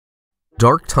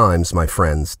Dark times, my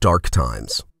friends, dark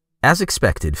times. As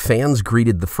expected, fans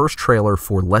greeted the first trailer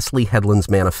for Leslie Headland's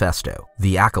manifesto,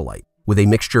 The Acolyte, with a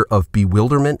mixture of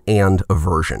bewilderment and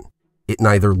aversion. It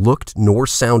neither looked nor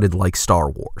sounded like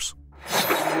Star Wars.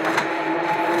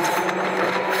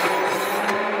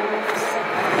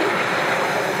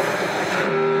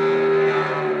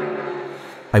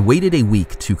 I waited a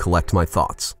week to collect my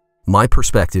thoughts. My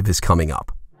perspective is coming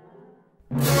up.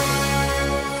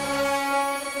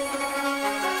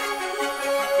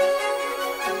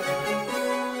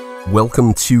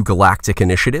 Welcome to Galactic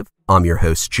Initiative. I'm your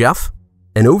host, Jeff.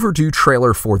 An overdue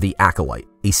trailer for The Acolyte,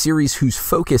 a series whose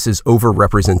focus is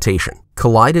over-representation,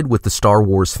 collided with the Star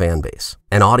Wars fanbase,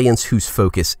 an audience whose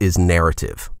focus is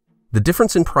narrative. The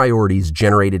difference in priorities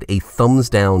generated a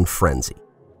thumbs-down frenzy.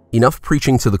 Enough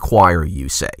preaching to the choir, you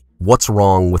say. What's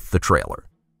wrong with the trailer?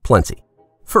 Plenty.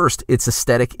 First, its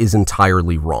aesthetic is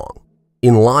entirely wrong.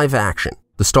 In live action,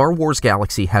 the Star Wars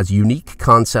galaxy has unique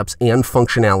concepts and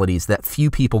functionalities that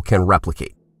few people can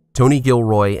replicate. Tony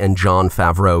Gilroy and Jon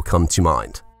Favreau come to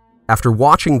mind. After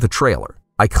watching the trailer,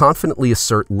 I confidently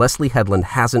assert Leslie Headland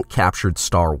hasn't captured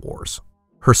Star Wars.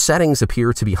 Her settings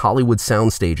appear to be Hollywood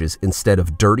sound stages instead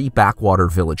of dirty backwater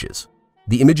villages.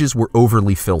 The images were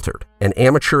overly filtered, an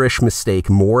amateurish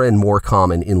mistake more and more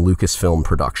common in Lucasfilm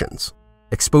productions.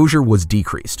 Exposure was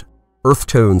decreased. Earth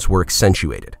tones were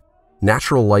accentuated.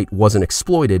 Natural light wasn't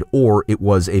exploited, or it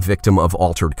was a victim of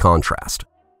altered contrast.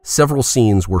 Several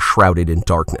scenes were shrouded in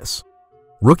darkness.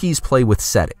 Rookies play with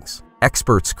settings.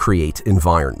 Experts create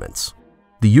environments.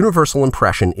 The universal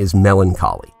impression is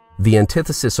melancholy, the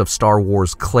antithesis of Star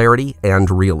Wars clarity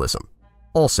and realism.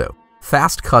 Also,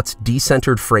 fast cuts,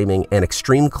 decentered framing, and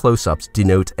extreme close-ups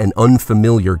denote an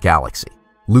unfamiliar galaxy.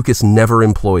 Lucas never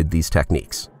employed these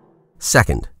techniques.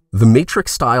 Second, the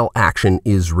Matrix-style action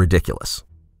is ridiculous.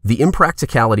 The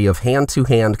impracticality of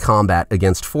hand-to-hand combat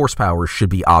against force powers should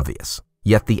be obvious,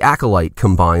 yet the Acolyte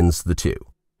combines the two.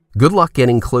 Good luck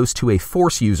getting close to a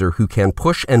force user who can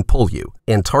push and pull you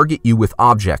and target you with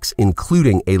objects,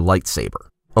 including a lightsaber,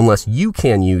 unless you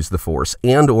can use the force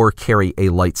and/or carry a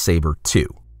lightsaber too.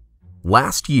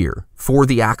 Last year, for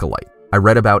The Acolyte, I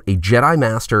read about a Jedi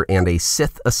Master and a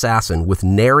Sith assassin with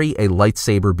nary a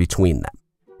lightsaber between them.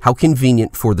 How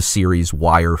convenient for the series'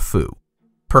 wire foo.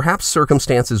 Perhaps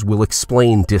circumstances will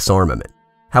explain disarmament.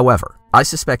 However, I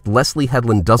suspect Leslie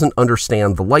Headland doesn't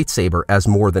understand the lightsaber as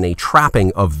more than a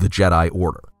trapping of the Jedi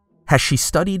Order. Has she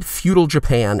studied feudal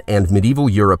Japan and medieval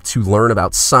Europe to learn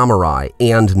about samurai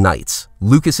and knights,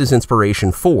 Lucas's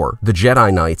inspiration for the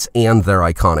Jedi Knights and their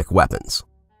iconic weapons?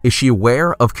 Is she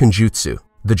aware of Kenjutsu,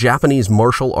 the Japanese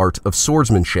martial art of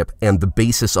swordsmanship and the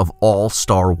basis of all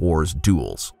Star Wars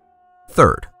duels?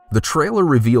 Third, the trailer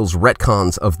reveals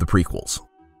retcons of the prequels.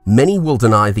 Many will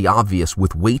deny the obvious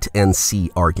with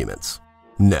wait-and-see arguments.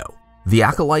 No, The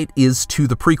Acolyte is to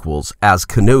the prequels as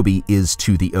Kenobi is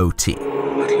to the OT. At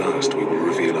last we will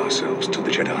reveal ourselves to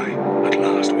the Jedi. At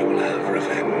last we will have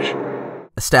revenge.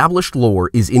 Established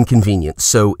lore is inconvenient,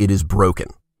 so it is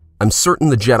broken. I'm certain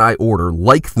the Jedi Order,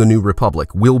 like the New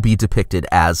Republic, will be depicted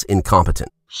as incompetent.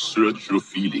 Search your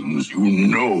feelings, you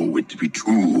know it to be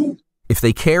true. If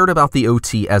they cared about the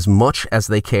OT as much as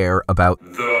they care about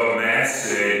The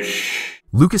message,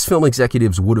 Lucasfilm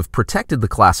executives would have protected the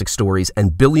classic stories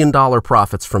and billion-dollar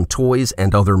profits from toys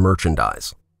and other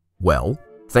merchandise. Well,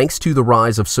 thanks to the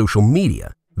rise of social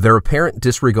media, their apparent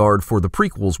disregard for the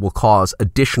prequels will cause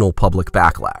additional public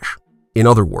backlash. In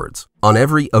other words, on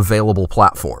every available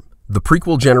platform, the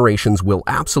prequel generations will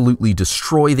absolutely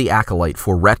destroy The Acolyte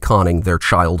for retconning their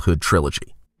childhood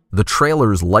trilogy. The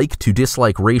trailer's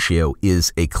like-to-dislike ratio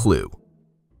is a clue.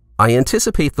 I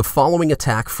anticipate the following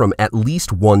attack from at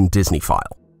least one Disney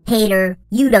file. Hater,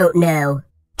 you don't know.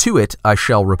 To it, I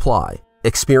shall reply,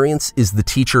 experience is the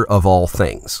teacher of all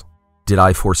things. Did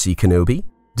I foresee Kenobi?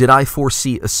 Did I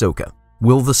foresee Ahsoka?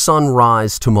 Will the sun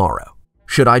rise tomorrow?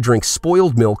 Should I drink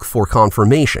spoiled milk for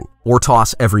confirmation, or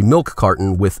toss every milk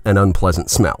carton with an unpleasant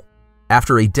smell?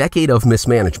 After a decade of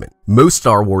mismanagement, most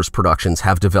Star Wars productions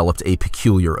have developed a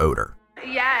peculiar odor.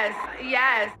 Yes.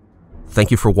 Thank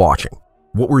you for watching.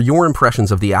 What were your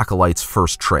impressions of The Acolyte's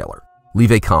first trailer?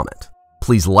 Leave a comment.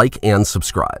 Please like and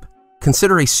subscribe.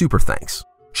 Consider a super thanks.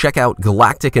 Check out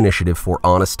Galactic Initiative for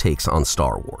honest takes on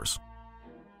Star Wars.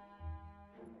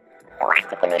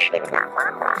 Galactic Initiative is not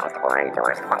authorized or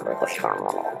endorsed by Lucasfilm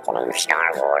Limited. The name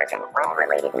Star Wars and all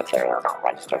related materials are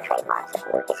registered trademarks of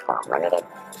Lucasfilm Limited,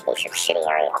 a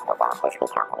subsidiary of the Walt Disney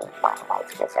Company,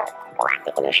 Acolyte Reserve.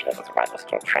 Galactic Initiative is a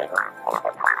registered trademark, and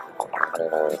other product and company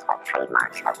names are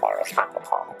trademarks of their respective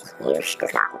holdings. Use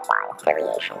does not imply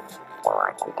affiliation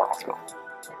or endorsement.